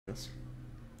Hey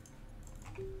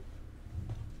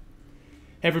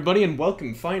everybody, and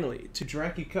welcome finally to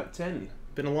Jaraci Cup 10.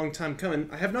 Been a long time coming.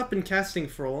 I have not been casting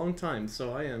for a long time,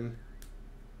 so I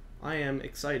am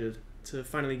excited to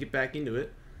finally get back into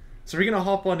it. So we're gonna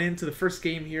hop on into the first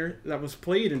game here that was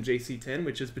played in JC10,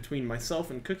 which is between myself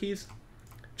and Cookies.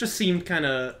 Just seemed kind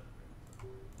of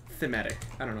thematic.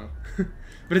 I don't know,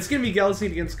 but it's gonna be Jaraci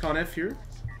against Conf here.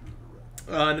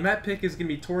 The map pick is gonna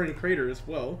be Tauren Crater as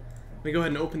well. Let me go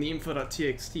ahead and open the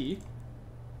info.txt.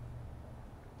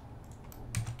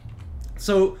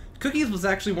 So, Cookies was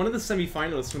actually one of the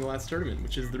semi-finalists from the last tournament,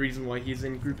 which is the reason why he's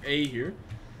in Group A here.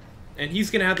 And he's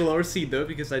going to have the lower seed, though,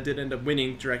 because I did end up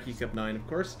winning Jaraci Cup 9, of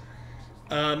course.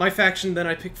 My faction that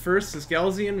I picked first is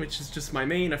Galzian, which is just my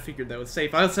main. I figured that was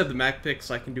safe. I also have the Mac pick,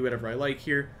 so I can do whatever I like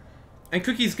here. And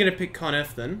Cookie's going to pick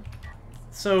Conf then.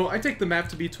 So, I take the map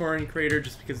to be Tauren Crater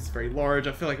just because it's very large.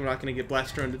 I feel like I'm not going to get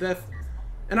blasted to death.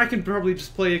 And I can probably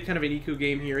just play kind of an eco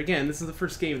game here. Again, this is the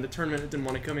first game in the tournament. I didn't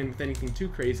want to come in with anything too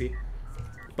crazy.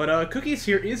 But Cookies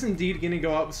here is indeed going to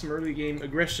go out with some early game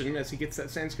aggression as he gets that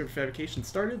Sandscript fabrication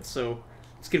started, so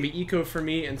it's going to be eco for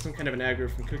me and some kind of an aggro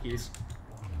from Cookies.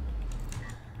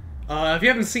 If you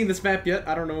haven't seen this map yet,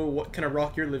 I don't know what kind of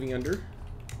rock you're living under,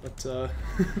 but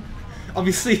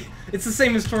obviously it's the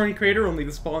same as Tauren Crater, only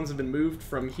the spawns have been moved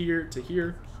from here to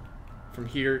here, from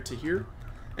here to here,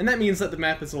 and that means that the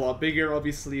map is a lot bigger,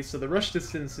 obviously, so the rush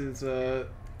distance is,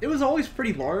 it was always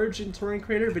pretty large in Tauren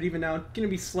Crater, but even now it's going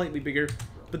to be slightly bigger.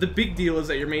 But the big deal is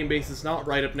that your main base is not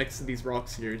right up next to these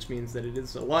rocks here, which means that it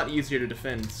is a lot easier to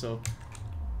defend, so...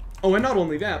 Oh, and not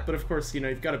only that, but of course, you know,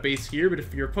 you've got a base here, but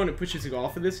if your opponent pushes you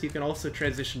off of this, you can also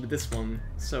transition to this one.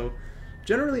 So,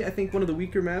 generally, I think one of the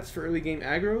weaker maps for early game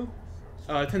aggro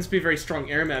tends to be a very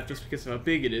strong air map just because of how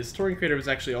big it is. Tauren Crater was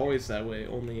actually always that way,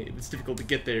 only it's difficult to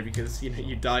get there because, you know,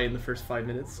 you die in the first 5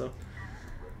 minutes, so...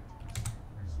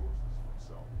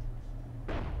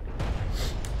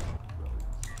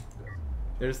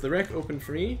 There's the wreck open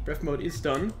for me. Ref mode is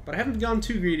done, but I haven't gone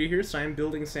too greedy here, so I am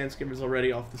building sand skimmers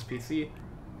already off this PC.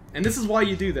 And this is why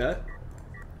you do that,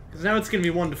 because now it's going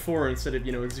to be 1 to 4 instead of,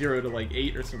 you know, 0 to like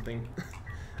 8 or something.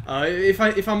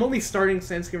 If I'm only starting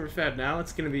sand skimmer fab now,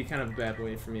 it's going to be kind of a bad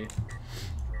way for me.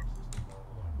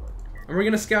 And we're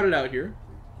going to scout it out here.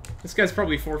 This guy's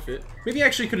probably forfeit. Maybe I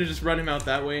actually could have just run him out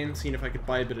that way and seen if I could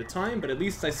buy a bit of time, but at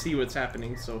least I see what's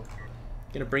happening, so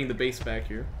I'm going to bring the base back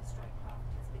here.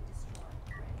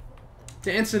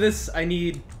 To answer this, I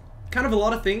need kind of a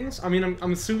lot of things. I mean,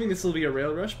 I'm assuming this will be a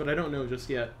rail rush, but I don't know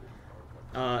just yet.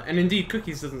 And indeed,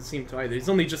 Cookies doesn't seem to either. He's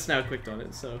only just now clicked on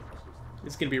it, so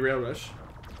it's going to be rail rush.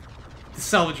 The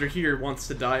salvager here wants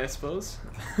to die, I suppose.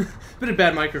 Bit of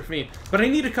bad micro for me. But I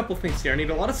need a couple things here. I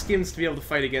need a lot of skims to be able to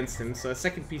fight against him, so a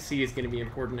second PC is going to be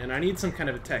important, and I need some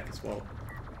kind of a tech as well.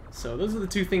 So those are the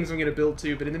two things I'm going to build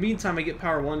to, but in the meantime I get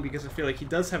power 1 because I feel like he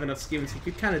does have enough skims. He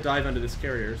could kind of dive under this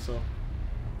carrier, so...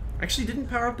 Actually, didn't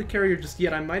power up the carrier just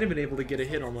yet. I might have been able to get a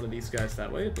hit on one of these guys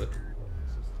that way, but...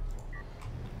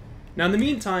 Now, in the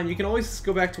meantime, you can always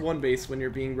go back to one base when you're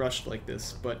being rushed like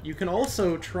this, but you can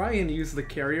also try and use the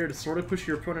carrier to sort of push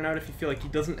your opponent out if you feel like he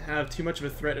doesn't have too much of a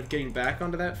threat of getting back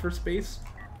onto that first base.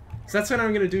 So that's what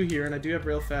I'm going to do here, and I do have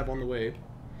rail fab on the way.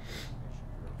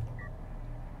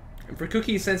 And for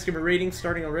Cookies, Sandskimmer rating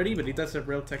starting already, but he does have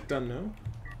rail tech done now.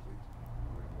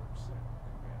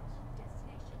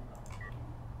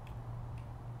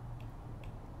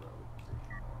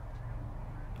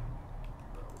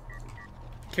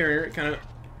 Carrier kind of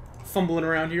fumbling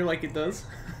around here like it does.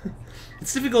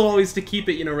 It's difficult always to keep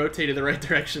it, you know, rotated the right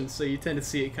direction, so you tend to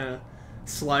see it kind of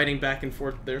sliding back and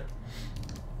forth there.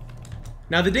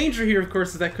 Now the danger here, of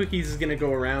course, is that Cookies is going to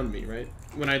go around me, right?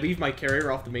 When I leave my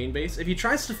carrier off the main base. If he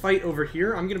tries to fight over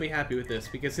here, I'm going to be happy with this,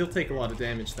 because he'll take a lot of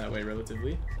damage that way,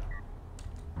 relatively.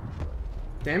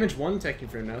 Damage 1 teching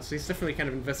for him now, so he's definitely kind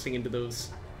of investing into those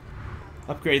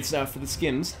upgrades now for the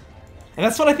skims. And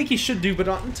that's what I think he should do, but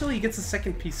not until he gets a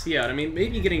second PC out. I mean,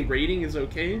 maybe getting rating is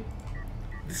okay.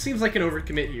 This seems like an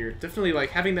overcommit here. Definitely, like,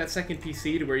 having that second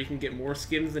PC to where you can get more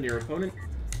skims than your opponent.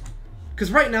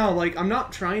 Because right now, like, I'm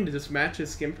not trying to just match his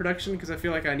skim production, because I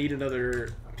feel like I need another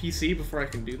PC before I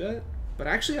can do that. But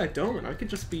actually, I don't. I could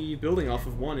just be building off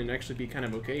of one and actually be kind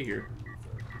of okay here.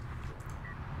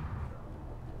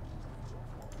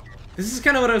 This is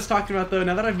kind of what I was talking about, though.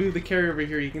 Now that I've moved the carrier over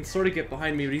here, you can sort of get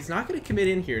behind me, but he's not going to commit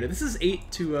in here. Now, this is 8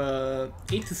 to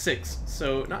 6,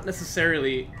 so not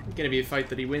necessarily going to be a fight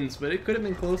that he wins, but it could have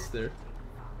been close there.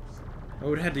 I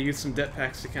would have had to use some det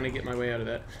packs to kind of get my way out of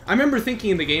that. I remember thinking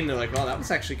in the game, they're like, wow, that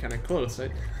was actually kind of close.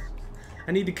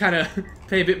 I need to kind of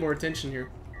pay a bit more attention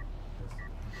here.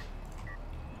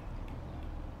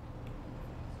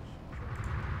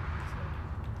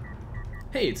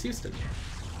 Hey, it's Houston.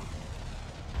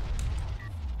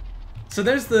 So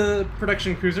there's the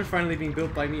production cruiser finally being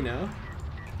built by me now.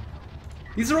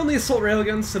 These are only assault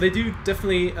railguns, so they do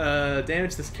definitely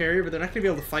damage this carrier, but they're not going to be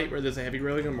able to fight where there's a heavy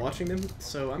railgun watching them.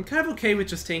 So I'm kind of okay with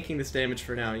just tanking this damage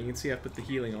for now. You can see I put the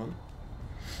healing on.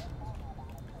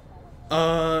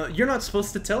 You're not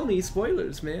supposed to tell me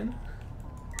spoilers, man.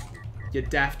 You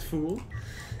daft fool.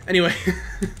 Anyway,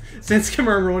 Sandskim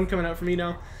Armor 1 coming out for me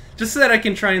now. Just so that I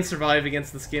can try and survive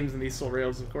against the skims and these assault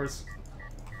rails, of course.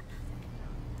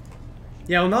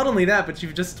 Yeah, well, not only that, but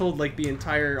you've just told, like, the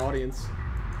entire audience.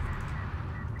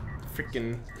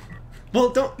 Freaking... Well,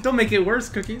 don't make it worse,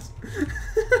 Cookies.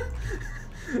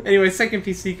 Anyway, second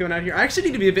PC coming out here. I actually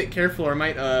need to be a bit careful, or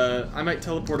I might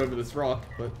teleport over this rock,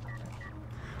 but...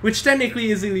 Which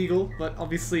technically is illegal, but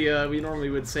obviously we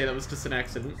normally would say that was just an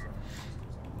accident.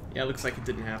 Yeah, it looks like it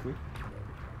didn't happen.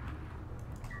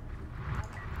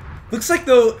 Looks like,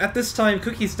 though, at this time,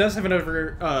 Cookies does have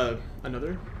another...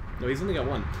 No, he's only got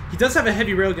one. He does have a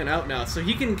heavy railgun out now, so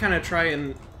he can kind of try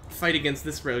and fight against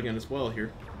this railgun as well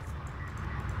here.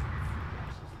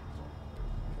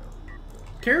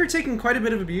 Carrier taking quite a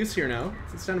bit of abuse here now.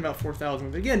 It's down about 4,000.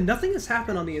 But again, nothing has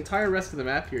happened on the entire rest of the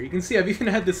map here. You can see I've even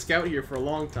had this scout here for a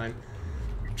long time.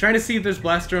 Trying to see if there's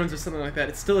blast drones or something like that.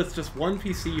 It's just one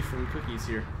PC from Cookies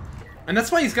here. And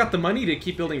that's why he's got the money to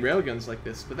keep building railguns like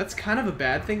this. But that's kind of a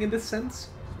bad thing in this sense.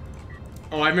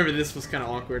 Oh, I remember this was kind of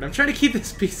awkward. I'm trying to keep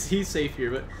this PC safe here,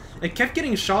 but it kept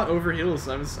getting shot over hills.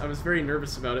 I was very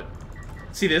nervous about it.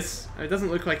 See this? It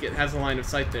doesn't look like it has a line of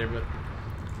sight there, but...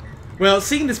 Well,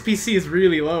 seeing this PC is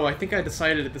really low, I think I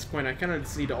decided at this point I kind of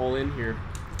just need to all in here.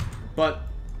 But,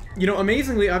 you know,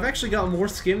 amazingly, I've actually got more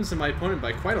skims than my opponent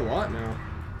by quite a lot now.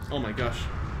 Oh my gosh.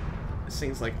 This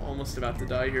thing's like almost about to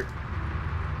die here.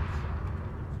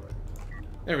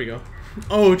 There we go.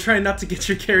 Oh, try not to get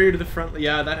your carrier to the front.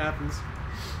 Yeah, that happens.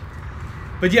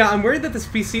 But yeah, I'm worried that this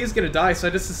PC is going to die, so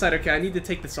I just decided, okay, I need to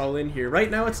take this all in here.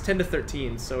 Right now it's 10 to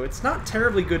 13, so it's not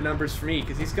terribly good numbers for me,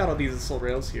 because he's got all these assault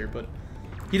rails here, but...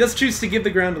 He does choose to give the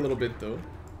ground a little bit, though.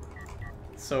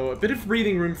 So, a bit of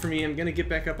breathing room for me. I'm going to get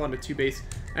back up onto 2 base.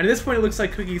 And at this point, it looks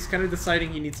like Cookie's kind of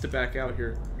deciding he needs to back out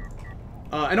here.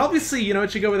 And obviously, you know,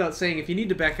 it should go without saying, if you need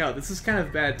to back out, this is kind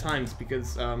of bad times,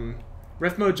 because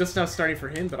ref mode just now starting for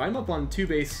him, but I'm up on 2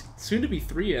 base, soon to be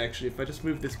 3, actually, if I just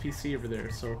move this PC over there,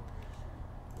 so...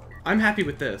 I'm happy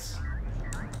with this.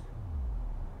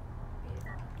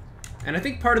 And I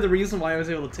think part of the reason why I was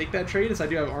able to take that trade is I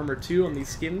do have armor 2 on these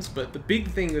skins, but the big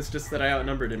thing is just that I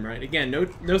outnumbered him, right? Again,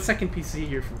 no second PC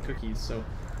here from Cookies, so...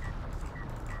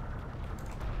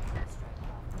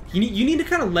 You need to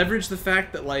kind of leverage the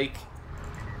fact that, like...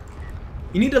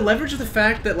 You need to leverage the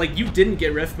fact that, like, you didn't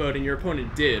get ref mode and your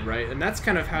opponent did, right? And that's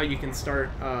kind of how you can start,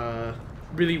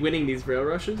 really winning these rail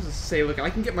rushes, is to say, look, I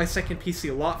can get my second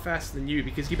PC a lot faster than you,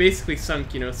 because you basically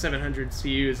sunk, you know, 700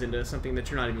 CUs into something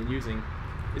that you're not even using.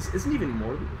 Isn't even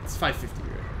more? It's 550,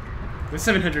 right? With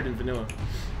 700 in vanilla.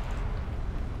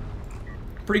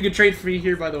 Pretty good trade for me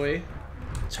here, by the way.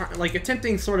 Like,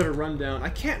 attempting sort of a rundown. I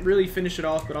can't really finish it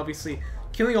off, but obviously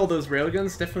killing all those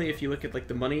railguns, definitely if you look at, like,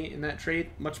 the money in that trade,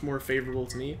 much more favorable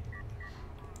to me.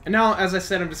 And now, as I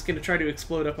said, I'm just going to try to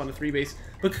explode up on the 3 base.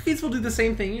 But Cookies will do the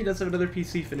same thing. He does have another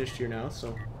PC finished here now,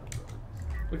 so...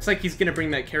 Looks like he's going to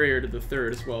bring that carrier to the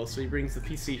 3rd as well, so he brings the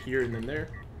PC here and then there.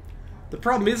 The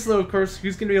problem is, though, of course,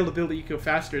 who's going to be able to build the eco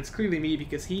faster? It's clearly me,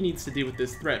 because he needs to deal with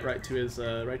this threat right to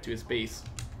his base.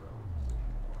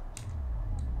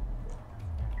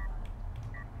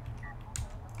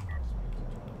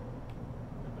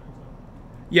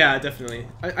 Yeah, definitely.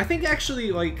 I think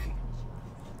actually, like,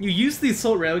 you use the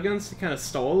assault railguns to kind of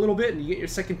stall a little bit, and you get your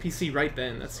second PC right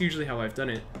then. That's usually how I've done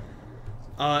it.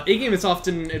 A-game is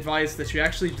often advised that you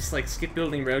actually just, like, skip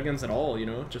building railguns at all, you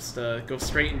know? Just go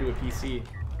straight into a PC.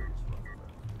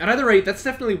 At either rate, that's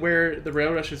definitely where the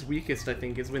rail rush is weakest, I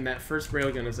think, is when that first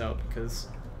railgun is out, because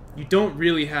you don't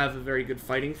really have a very good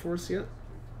fighting force yet.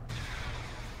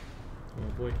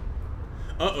 Oh boy.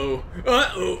 Uh-oh.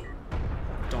 Uh-oh!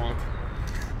 Donk.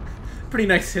 Pretty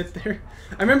nice hit there.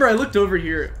 I remember I looked over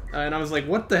here, and I was like,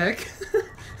 what the heck?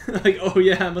 Like, oh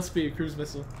yeah, it must be a cruise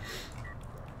missile.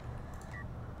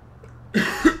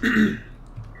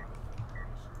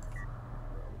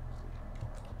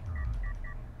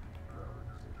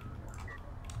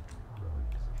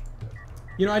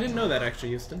 You know, I didn't know that, actually,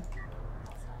 Houston.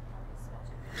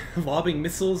 Lobbing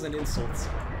missiles and insults.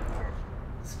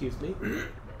 Excuse me.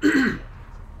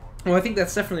 Well, I think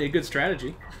that's definitely a good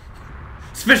strategy.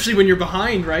 Especially when you're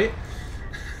behind, right?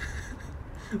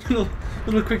 little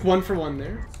quick 1-for-1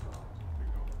 there.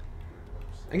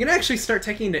 I'm gonna actually start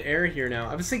taking to air here now.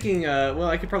 I was thinking, well,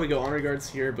 I could probably go honor guards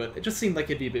here, but it just seemed like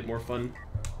it'd be a bit more fun.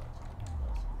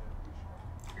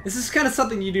 This is kind of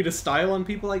something you do to style on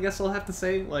people, I guess I'll have to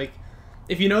say. Like,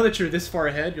 if you know that you're this far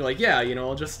ahead, you're like, yeah, you know,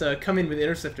 I'll just come in with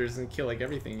interceptors and kill, like,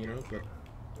 everything, you know, but...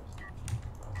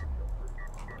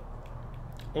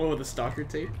 Oh, the stalker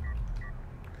tape.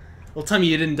 Well, tell me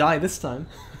you didn't die this time.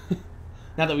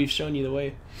 Now that we've shown you the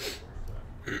way.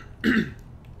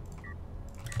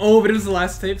 Oh, but it was the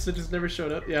last tape, so it just never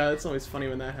showed up. Yeah, it's always funny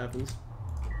when that happens.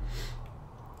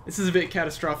 This is a bit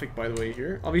catastrophic, by the way,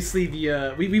 here. Obviously,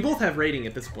 the we both have rating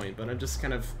at this point, but I'm just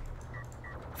kind of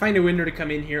find a window to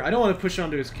come in here. I don't want to push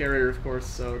onto his carrier, of course,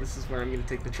 so this is where I'm going to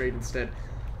take the trade instead.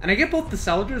 And I get both the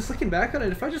salvagers. Looking back on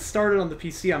it, if I just started on the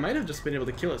PC, I might have just been able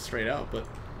to kill it straight out, but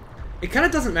it kind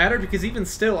of doesn't matter because even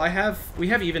still, we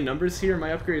have even numbers here. My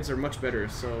upgrades are much better,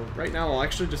 so right now I'll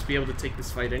actually just be able to take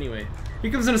this fight anyway.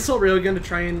 Here comes an assault railgun to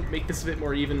try and make this a bit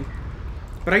more even,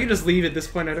 but I can just leave at this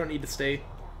point. I don't need to stay.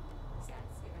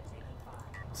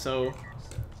 So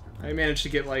I managed to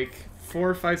get like 4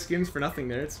 or 5 skins for nothing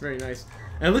there. It's very nice.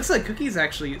 And it looks like Cookie's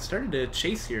actually started to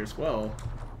chase here as well.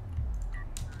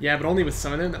 Yeah, but only with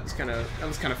some of them. That was kind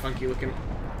of funky looking.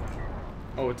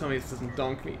 Oh, tell me this doesn't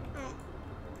donk me.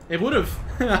 It would have.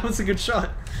 That was a good shot.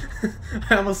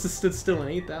 I almost just stood still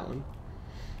and ate that one.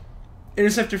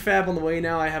 Interceptor fab on the way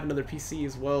now. I have another PC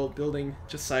as well building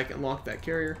just so I can lock that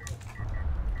carrier.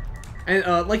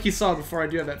 And like you saw before, I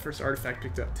do have that first artifact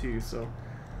picked up too. So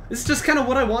this is just kind of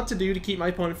what I want to do to keep my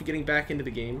opponent from getting back into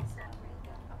the game.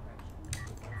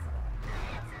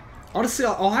 Honestly,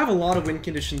 I'll have a lot of win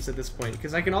conditions at this point,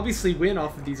 because I can obviously win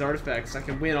off of these artifacts. I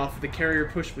can win off of the carrier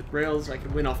push with rails, I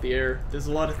can win off the air. There's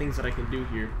a lot of things that I can do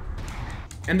here.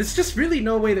 And there's just really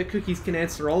no way that Cookies can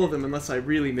answer all of them unless I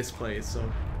really misplay, so...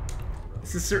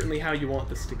 This is certainly how you want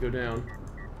this to go down.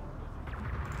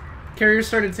 Carrier's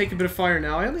starting to take a bit of fire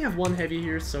now. I only have 1 heavy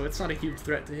here, so it's not a huge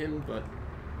threat to him, but...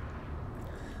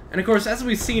 And of course, as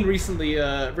we've seen recently,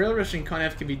 rail rushing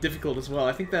Conf can be difficult as well.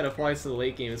 I think that applies to the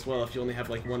late game as well if you only have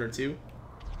like 1 or 2.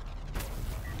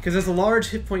 Because there's a large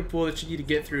hit point pool that you need to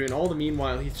get through, and all the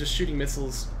meanwhile, he's just shooting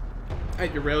missiles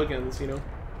at your railguns, you know?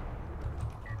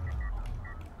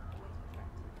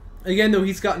 Again, though,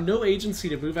 he's got no agency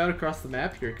to move out across the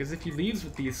map here, because if he leaves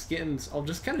with these skins, I'll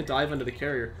just kind of dive under the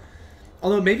carrier.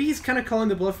 Although, maybe he's kind of calling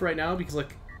the bluff right now, because,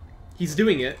 like, he's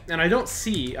doing it, and I don't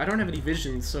have any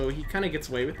vision, so he kind of gets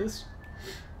away with this.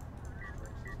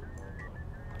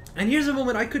 And here's a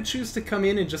moment I could choose to come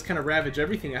in and just kind of ravage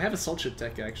everything. I have assault ship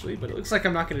tech, actually, but it looks like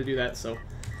I'm not going to do that, so...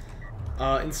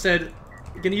 instead,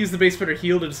 I'm going to use the base spreader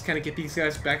heal to just kind of get these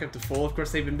guys back up to full. Of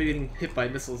course, they've been getting hit by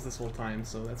missiles this whole time,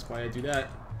 so that's why I do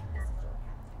that.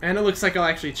 And it looks like I'll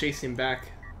actually chase him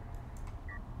back.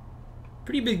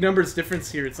 Pretty big numbers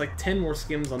difference here. It's like 10 more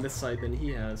skims on this side than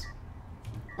he has.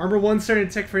 Armor 1 starting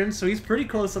to tech for him, so he's pretty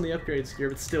close on the upgrades here,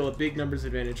 but still a big numbers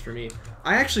advantage for me.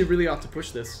 I actually really ought to push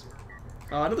this.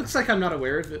 It looks like I'm not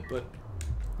aware of it, but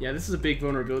yeah, this is a big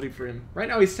vulnerability for him. Right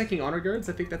now he's teching honor guards.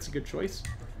 I think that's a good choice.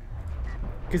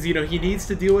 Because, you know, he needs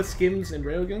to deal with skims and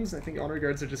railguns. I think honor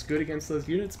guards are just good against those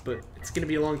units, but it's going to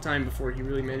be a long time before he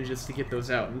really manages to get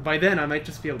those out. And by then, I might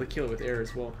just be able to kill it with air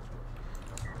as well.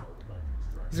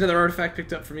 There's another artifact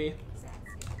picked up for me.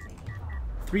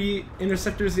 3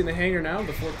 interceptors in the hangar now,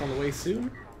 the 4th on the way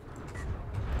soon.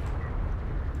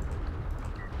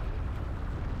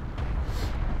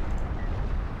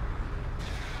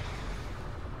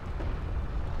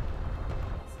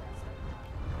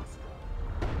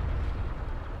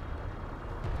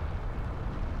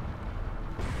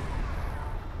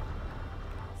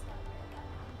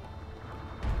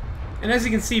 And as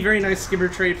you can see, very nice skimmer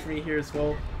trade for me here as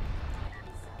well.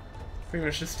 Pretty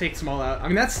much just takes them all out. I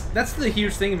mean, that's the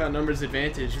huge thing about numbers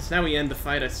advantage. Is now we end the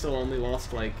fight, I still only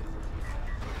lost like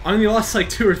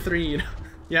 2 or 3, you know.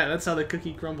 Yeah, that's how the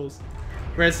cookie crumbles.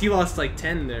 Whereas he lost like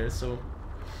 10 there, so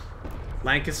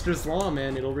Lancaster's Law,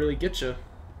 man, it'll really get you.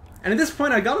 And at this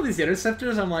point, I got all these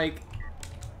interceptors. I'm like,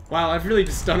 wow, I've really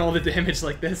just done all the damage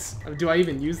like this. Do I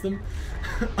even use them?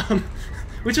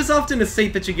 Which is often a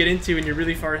state that you get into when you're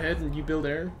really far ahead and you build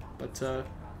air. But,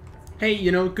 hey,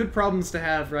 you know, good problems to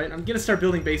have, right? I'm gonna start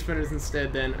building base sprinters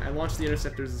instead then. I launched the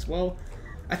interceptors as well.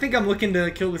 I think I'm looking to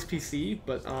kill this PC,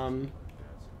 but,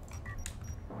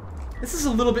 this is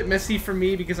a little bit messy for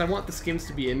me because I want the skims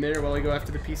to be in there while I go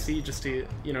after the PC just to,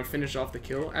 you know, finish off the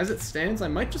kill. As it stands, I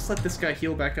might just let this guy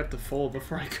heal back up to full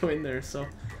before I go in there, so...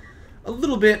 A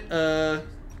little bit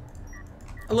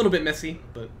messy,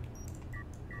 but...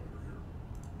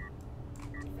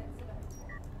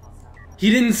 He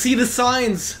didn't see the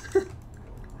signs!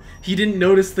 He didn't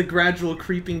notice the gradual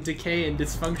creeping decay and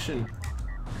dysfunction.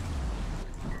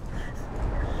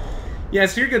 Yeah,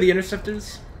 so here go the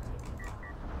interceptors.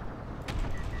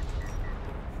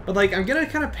 But, like, I'm gonna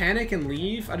kind of panic and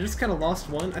leave. I just kind of lost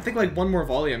one. I think, like, one more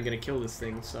volley I'm gonna kill this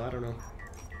thing, so I don't know.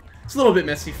 It's a little bit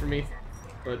messy for me,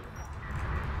 but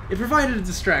it provided a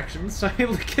distraction, so I'm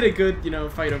able to get a good, you know,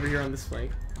 fight over here on this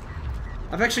flank.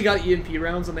 I've actually got EMP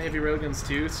rounds on the heavy railguns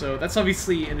too, so that's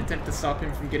obviously an attempt to stop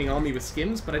him from getting on me with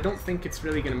skims, but I don't think it's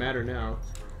really gonna matter now.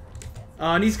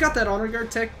 And he's got that honor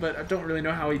guard tech, but I don't really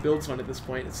know how he builds one at this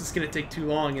point. It's just gonna take too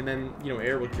long, and then, you know,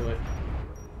 air will kill it.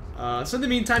 So in the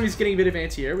meantime, he's getting a bit of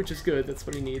anti-air, which is good. That's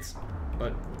what he needs.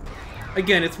 But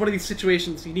again, it's one of these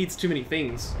situations he needs too many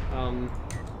things.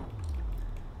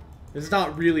 There's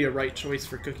not really a right choice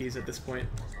for cookies at this point.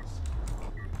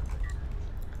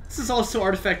 This is also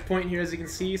artifact point here, as you can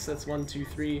see. So that's 1, 2,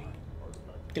 3.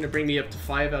 Gonna bring me up to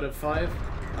 5 out of 5.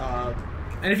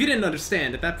 And if you didn't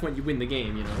understand, at that point you win the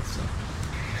game, you know. So.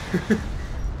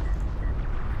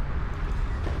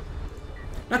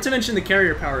 Not to mention the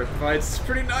carrier power it provides. It's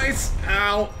pretty nice.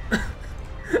 Ow!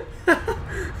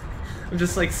 I'm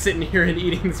just like sitting here and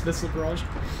eating this missile barrage.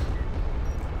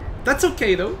 That's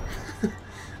okay though.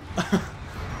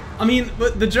 I mean,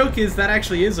 but the joke is that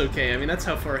actually is okay. I mean, that's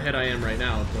how far ahead I am right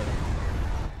now. But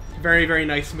very, very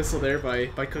nice missile there by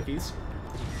Cookies.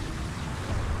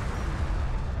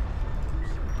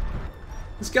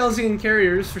 This Galzian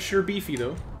carrier is for sure beefy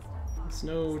though. There's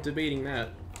no debating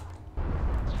that.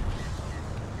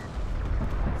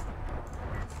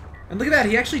 And look at that,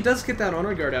 he actually does get that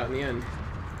honor guard out in the end.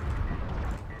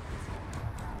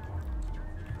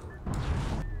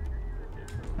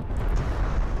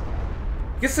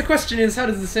 I guess the question is, how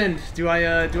does this end? Do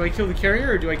I kill the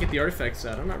carrier or do I get the artifacts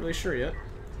out? I'm not really sure yet.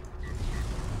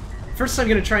 First, I'm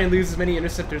gonna try and lose as many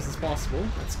interceptors as possible.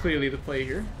 That's clearly the play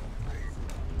here.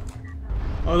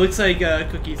 Oh, it looks like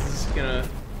Cookies is gonna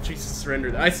choose to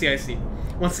surrender. I see.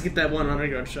 Wants to get that one honor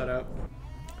guard shot out.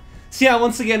 So yeah,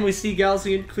 once again we see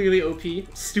Galzian, clearly OP.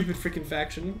 Stupid freaking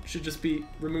faction. Should just be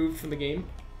removed from the game.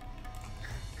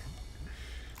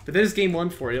 But there's game 1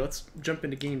 for you. Let's jump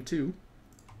into game 2.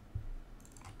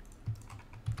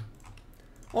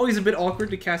 Always a bit awkward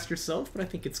to cast yourself, but I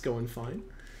think it's going fine.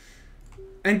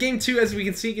 And game 2, as we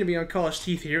can see, gonna be on College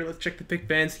Teeth here. Let's check the pick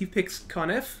bands. He picks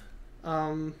Conef.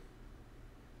 And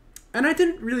I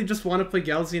didn't really just want to play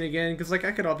Galzian again, because like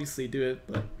I could obviously do it,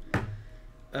 but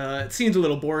it seemed a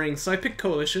little boring, so I picked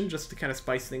Coalition just to kind of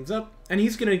spice things up. And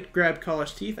he's going to grab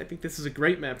College Teeth. I think this is a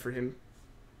great map for him.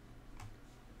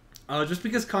 Just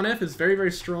because Conef is very,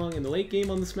 very strong in the late game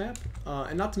on this map.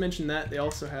 And not to mention that, they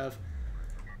also have...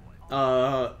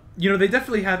 you know, they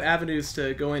definitely have avenues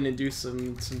to go in and do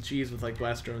some cheese with like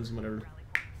blast drones and whatever.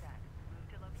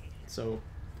 So...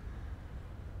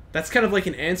 that's kind of like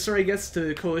an answer, I guess,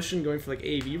 to Coalition going for like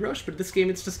AV Rush, but this game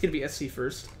it's just going to be SC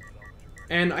first.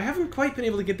 And I haven't quite been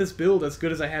able to get this build as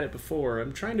good as I had it before.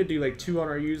 I'm trying to do like 2 on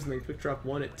RUs and then quick drop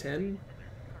 1 at 10.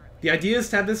 The idea is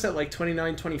to have this at like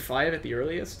 29, 25 at the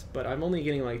earliest, but I'm only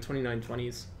getting like 29,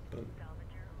 20s. But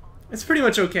it's pretty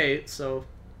much okay, so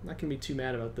I'm not going to be too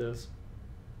mad about this.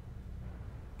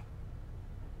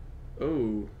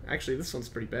 Oh, actually this one's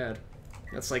pretty bad.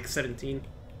 That's like 17.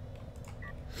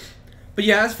 But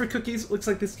yeah, as for Cookies, it looks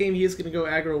like this game he is going to go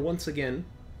aggro once again.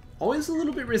 Always a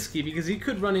little bit risky because he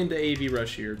could run into AV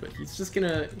Rush here, but he's just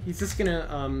gonna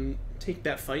take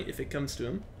that fight if it comes to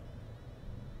him.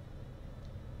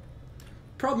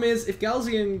 Problem is, if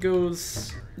Galzian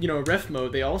goes, you know, ref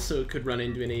mode, they also could run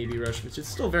into an AV Rush, which is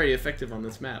still very effective on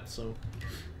this map, so...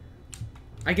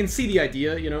 I can see the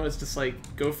idea, you know, it's just like,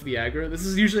 go for the aggro. This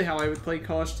is usually how I would play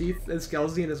College Teeth as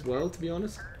Galzian as well, to be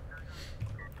honest.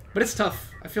 But it's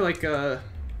tough. I feel like the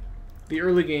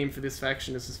early game for this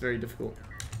faction is just very difficult.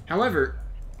 However,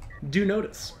 do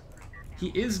notice, he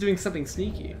is doing something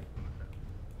sneaky.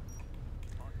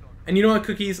 And you know what,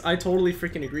 Cookies? I totally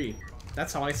freaking agree.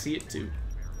 That's how I see it too.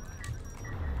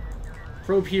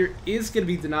 Probe here is going to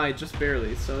be denied just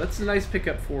barely, so that's a nice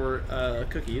pickup for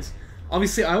Cookies.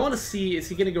 Obviously, I want to see, is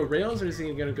he going to go rails or is he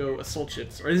going to go assault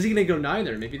ships? Or is he going to go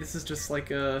neither? Maybe this is just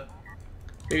like a...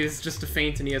 maybe it's just a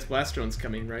feint and he has blast drones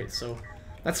coming, right? So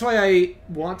that's why I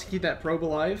want to keep that probe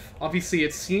alive. Obviously,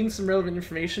 it's seen some relevant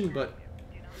information, but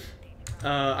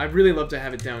I'd really love to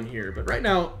have it down here. But right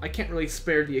now, I can't really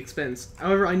spare the expense.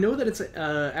 However, I know that it's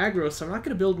aggro, so I'm not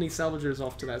going to build any salvagers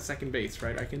off to that second base,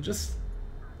 right? I can just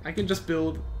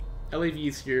build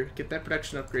LAVs here, get that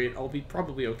production upgrade. I'll be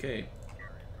probably okay.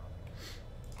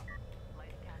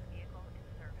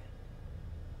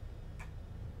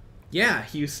 Yeah,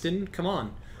 Houston, come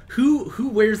on. Who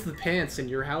wears the pants in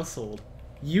your household?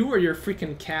 You or your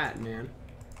freaking cat, man?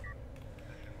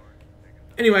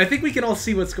 Anyway, I think we can all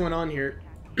see what's going on here.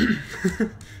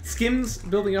 Skims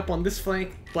building up on this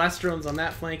flank, blast drones on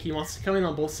that flank. He wants to come in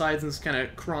on both sides and just kind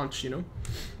of crunch, you know.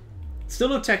 Still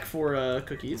no tech for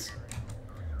cookies.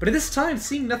 But at this time,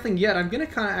 seeing nothing yet, I'm going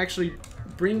to kind of actually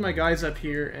bring my guys up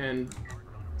here and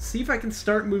see if I can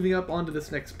start moving up onto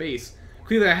this next base.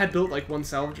 Clearly I had built like one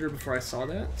salvager before I saw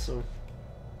that, so...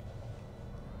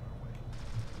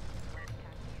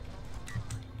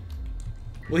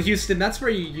 Well, Houston, that's where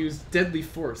you use deadly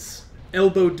force.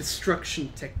 Elbow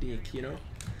destruction technique, you know?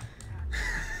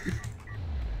 A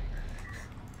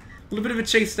little bit of a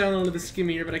chase down onto the skim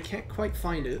here, but I can't quite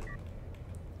find it.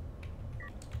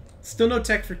 Still no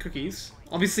tech for cookies.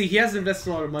 Obviously, he has invested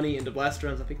a lot of money into blast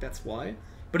rounds, I think that's why.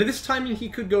 But at this timing, he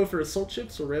could go for assault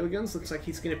ships or railguns. Looks like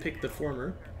he's going to pick the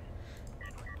former.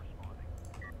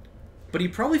 But he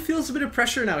probably feels a bit of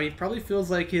pressure now. He probably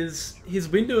feels like his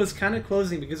window is kind of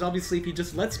closing, because obviously if he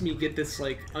just lets me get this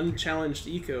like unchallenged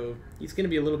eco, he's going to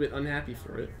be a little bit unhappy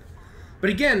for it. But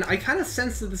again, I kind of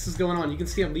sense that this is going on. You can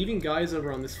see I'm leaving guys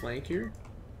over on this flank here,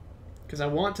 because I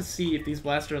want to see if these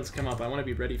blast drones come up. I want to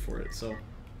be ready for it, so...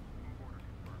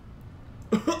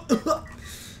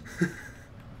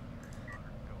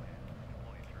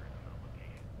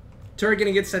 Turret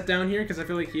gonna get set down here because I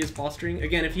feel like he is posturing.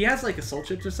 Again, if he has like assault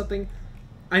ships or something,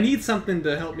 I need something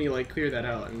to help me like clear that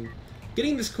out. And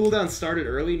getting this cooldown started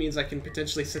early means I can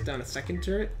potentially sit down a second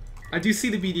turret. I do see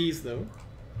the BDs though.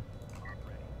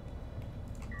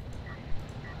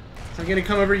 So I'm gonna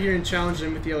come over here and challenge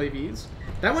him with the LAVs.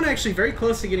 That one actually very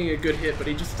close to getting a good hit, but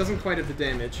he just doesn't quite have the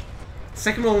damage.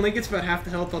 Second one only gets about half the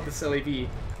health on this LAV.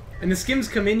 And the skims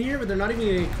come in here, but they're not even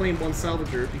going to claim one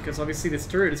salvager, because obviously this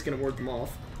turret is going to ward them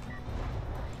off.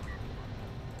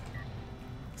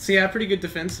 So yeah, pretty good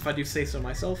defense, if I do say so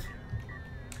myself.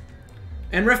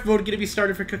 And ref mode going to be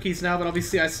started for cookies now, but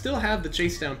obviously I still have the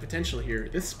chase down potential here.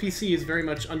 This PC is very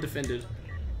much undefended.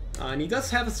 And he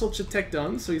does have assault ship tech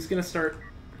done, so he's going to start...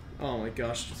 Oh my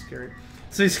gosh, just scary.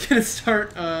 So he's going to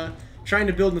start trying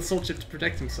to build an assault ship to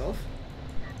protect himself.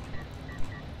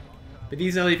 But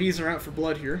these LAVs are out for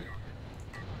blood here.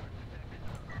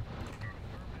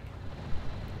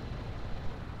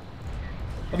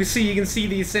 Obviously, you can see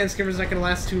these sand skimmers not going to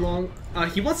last too long.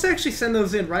 He wants to actually send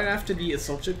those in right after the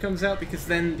assault ship comes out, because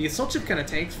then the assault ship kind of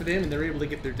tanks for them and they're able to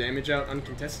get their damage out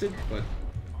uncontested.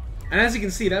 And as you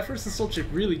can see, that first assault ship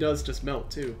really does just melt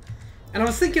too. And I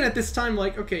was thinking at this time,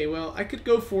 like, okay, well, I could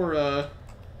go for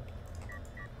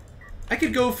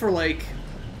like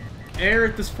air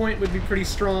at this point would be pretty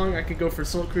strong. I could go for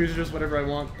assault cruisers, whatever I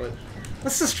want, but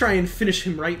let's just try and finish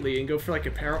him rightly and go for like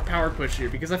a power push here,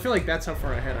 because I feel like that's how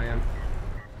far ahead I am.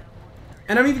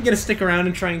 And I'm even going to stick around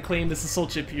and try and claim this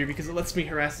assault ship here, because it lets me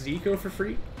harass his eco for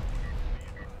free.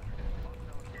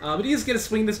 But he is going to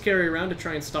swing this carrier around to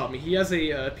try and stop me. He has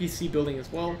a PC building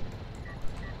as well.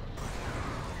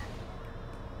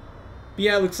 But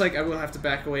yeah, it looks like I will have to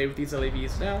back away with these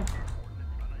LAVs now.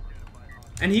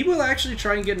 And he will actually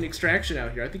try and get an extraction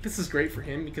out here. I think this is great for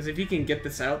him, because if he can get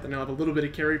this out, then I'll have a little bit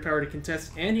of carry power to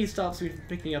contest, and he stops me from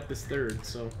picking up this third,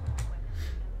 so...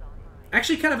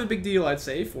 Actually kind of a big deal, I'd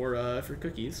say, for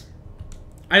cookies.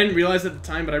 I didn't realize at the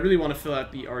time, but I really want to fill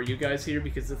out the RU guys here,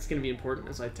 because that's going to be important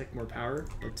as I take more power,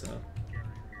 but...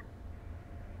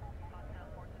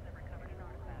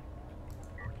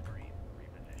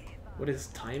 What does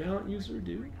timeout user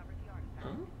do? Huh?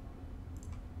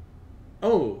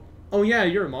 Oh! Oh yeah,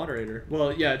 you're a moderator.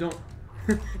 Well, yeah, don't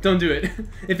don't do it.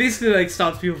 It basically like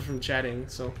stops people from chatting,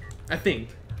 so I think.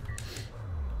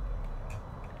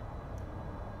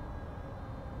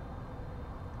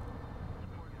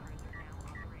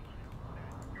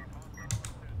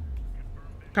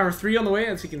 Power 3 on the way,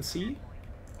 as you can see.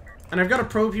 And I've got a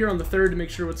probe here on the third to make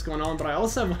sure what's going on, but I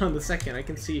also have one on the second. I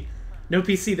can see no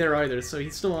PC there either, so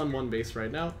he's still on one base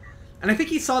right now. And I think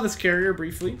he saw this carrier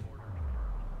briefly.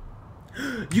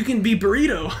 You can be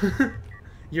Burrito!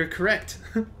 You're correct.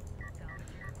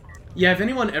 Yeah, if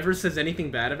anyone ever says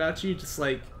anything bad about you, just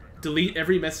like delete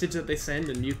every message that they send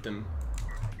and mute them.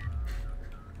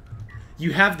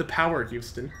 You have the power,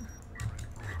 Houston.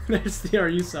 There's the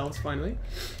RU cells, finally.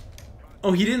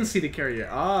 Oh, he didn't see the carrier.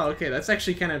 Ah, okay, that's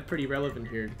actually kind of pretty relevant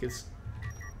here, because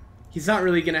he's not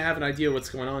really going to have an idea what's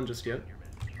going on just yet.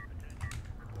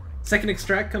 Second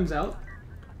extract comes out.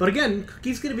 But again,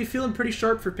 Cookie's going to be feeling pretty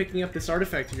sharp for picking up this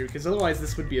artifact here, because otherwise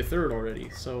this would be a third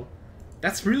already. So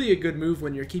that's really a good move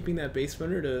when you're keeping that base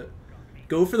runner, to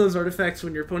go for those artifacts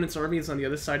when your opponent's army is on the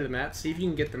other side of the map. See if you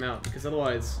can get them out, because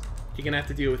otherwise you're going to have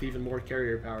to deal with even more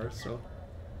carrier power. So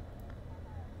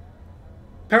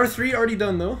Power 3 already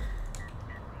done though.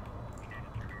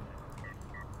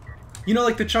 You know,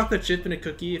 like the chocolate chip in a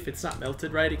cookie, if it's not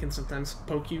melted right, it can sometimes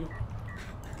poke you.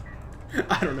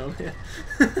 I don't know, man.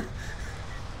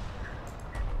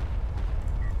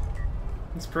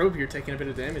 This probe here taking a bit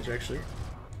of damage, actually.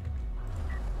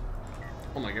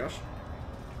 Oh my gosh.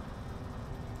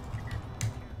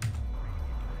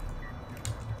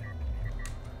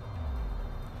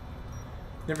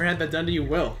 Never had that done to you?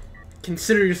 Well,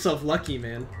 consider yourself lucky,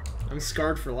 man. I'm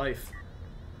scarred for life.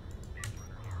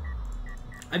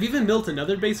 I've even built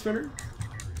another base runner.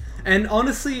 And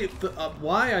honestly,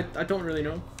 why? I don't really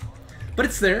know. But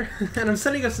it's there. And I'm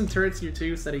setting up some turrets here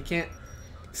too so that he can't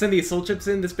send the assault ships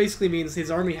in. This basically means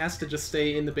his army has to just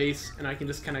stay in the base and I can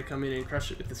just kind of come in and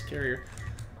crush it with this carrier.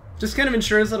 Just kind of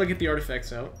ensures that I'll get the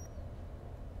artifacts out.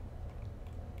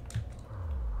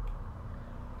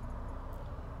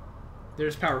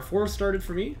 There's power 4 started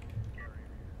for me.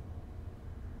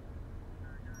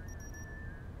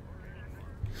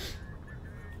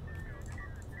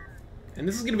 And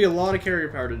this is going to be a lot of carrier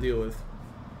power to deal with.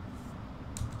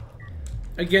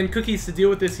 Again, Cookies, to deal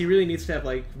with this, he really needs to have,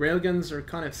 like, railguns or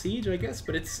Con F Siege, I guess,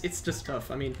 but it's just tough.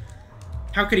 I mean,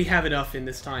 how could he have enough in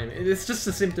this time? It's just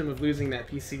a symptom of losing that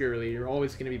PC early. You're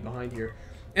always going to be behind here.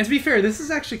 And to be fair, this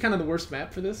is actually kind of the worst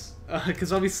map for this,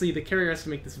 because obviously the carrier has to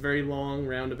make this very long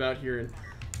roundabout here, and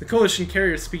the Coalition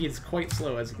carrier speed is quite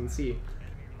slow, as you can see.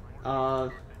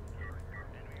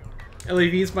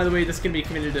 LAVs, by the way, just going to be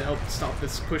committed to help stop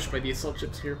this push by the assault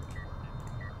ships here.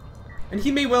 And he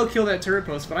may well kill that turret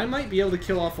post, but I might be able to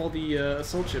kill off all the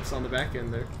assault ships on the back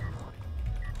end there.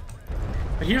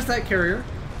 But here's that carrier.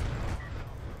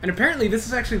 And apparently this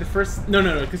is actually the first... No,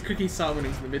 because Cookies saw it when he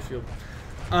was in the midfield.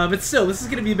 But still, this is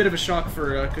going to be a bit of a shock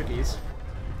for Cookies.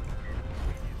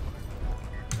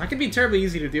 That can be terribly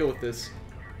easy to deal with this.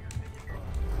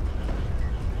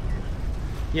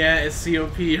 Yeah,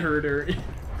 SCOP herder.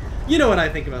 You know what I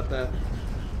think about that.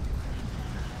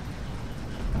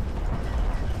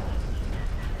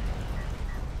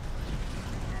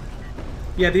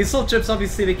 Yeah, the assault ships,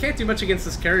 obviously, they can't do much against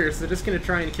this carrier, so they're just going to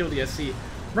try and kill the SC.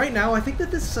 Right now, I think that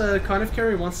this Conif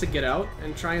carrier wants to get out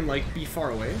and try and, like, be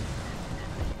far away.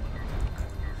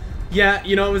 Yeah,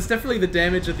 you know, it was definitely the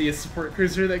damage of the support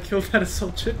cruiser that killed that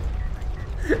assault ship.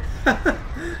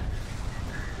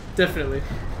 Definitely.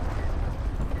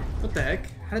 What the heck?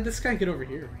 How did this guy get over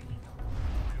here?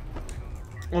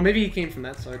 Well, maybe he came from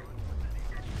that side.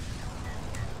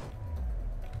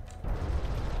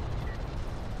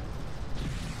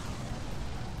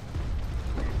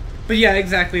 But yeah,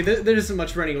 exactly. There isn't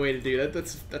much running away to do.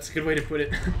 That's a good way to put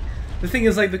it. The thing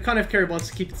is, like, the Conif carrier wants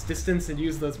to keep its distance and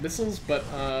use those missiles, but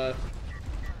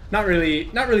not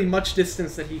really much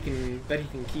distance that he can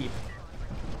keep.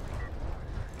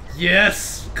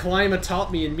 Yes, climb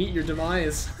atop me and meet your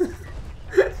demise.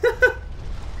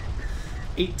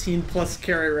 18 plus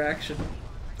carrier action.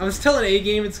 I was telling A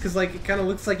game it's because, like, it kind of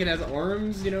looks like it has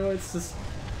arms. You know, it's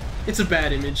a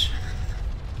bad image.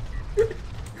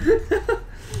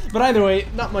 But either way,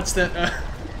 not much that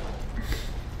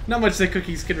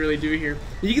Cookies can really do here.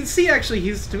 You can see, actually,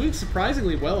 he's doing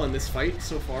surprisingly well in this fight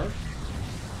so far.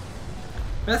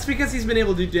 That's because he's been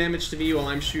able to do damage to me while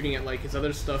I'm shooting at, like, his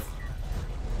other stuff.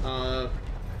 And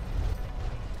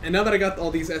now that I got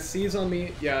all these SCs on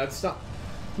me, yeah, it's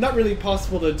not really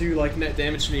possible to do, like, net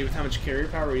damage to me with how much carrier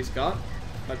power he's got.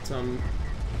 But,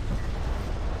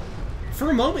 for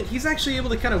a moment, he's actually able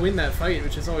to kind of win that fight,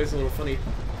 which is always a little funny.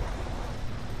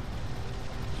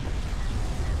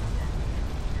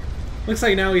 Looks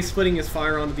like now he's splitting his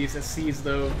fire onto these SCs,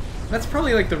 though. That's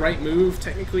probably, like, the right move,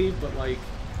 technically, but, like,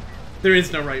 there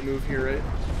is no right move here, right?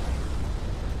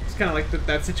 It's kind of like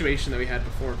that situation that we had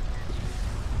before.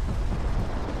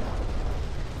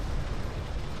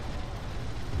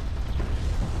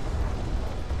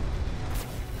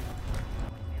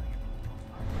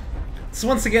 So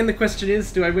once again, the question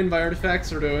is, do I win by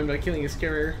artifacts or do I win by killing his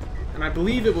carrier? And I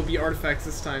believe it will be artifacts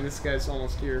this time. This guy's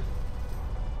almost here.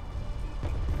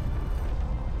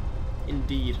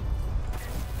 Indeed.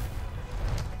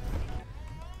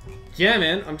 Yeah,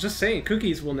 man, I'm just saying,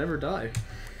 Cookies will never die.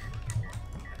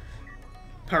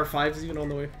 Power 5 is even on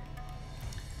the way.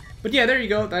 But yeah, there you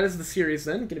go. That is the series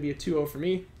then. Gonna be a 2-0 for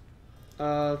me.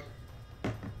 Oh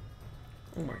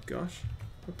my gosh.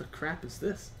 What the crap is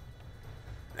this?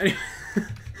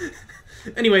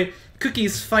 Anyway,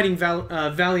 Cookies fighting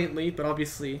valiantly, but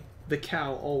obviously the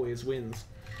cow always wins.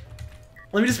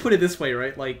 Let me just put it this way,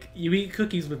 right? Like, you eat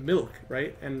cookies with milk,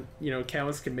 right? And, you know,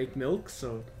 cows can make milk,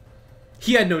 so...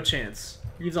 He had no chance.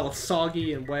 He's all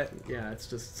soggy and wet. Yeah,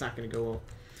 it's not gonna go well.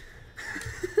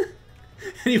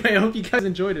 Anyway, I hope you guys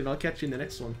enjoyed it. I'll catch you in the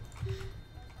next one.